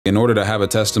In order to have a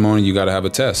testimony, you got to have a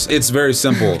test. It's very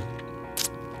simple.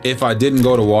 If I didn't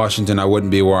go to Washington, I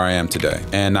wouldn't be where I am today.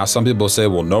 And now some people say,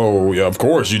 well, no, yeah, of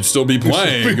course, you'd still be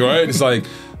playing, right? It's like,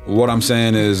 what I'm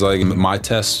saying is, like, my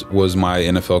test was my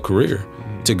NFL career.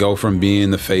 To go from being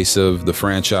the face of the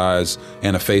franchise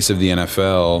and a face of the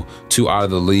NFL to out of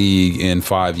the league in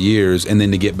 5 years, and then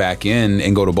to get back in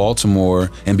and go to Baltimore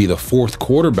and be the 4th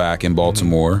quarterback in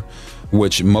Baltimore,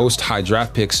 which most high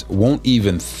draft picks won't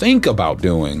even think about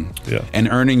doing. Yeah. And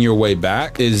earning your way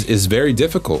back is very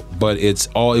difficult, but it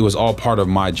was all part of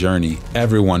my journey.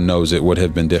 Everyone knows it would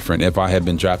have been different if I had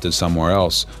been drafted somewhere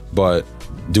else. But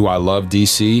do I love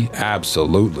DC?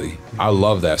 Absolutely. I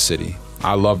love that city.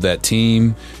 I love that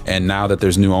team. And now that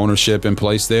there's new ownership in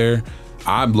place there,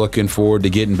 I'm looking forward to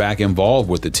getting back involved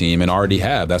with the team, and already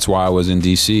have. That's why I was in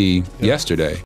DC yesterday.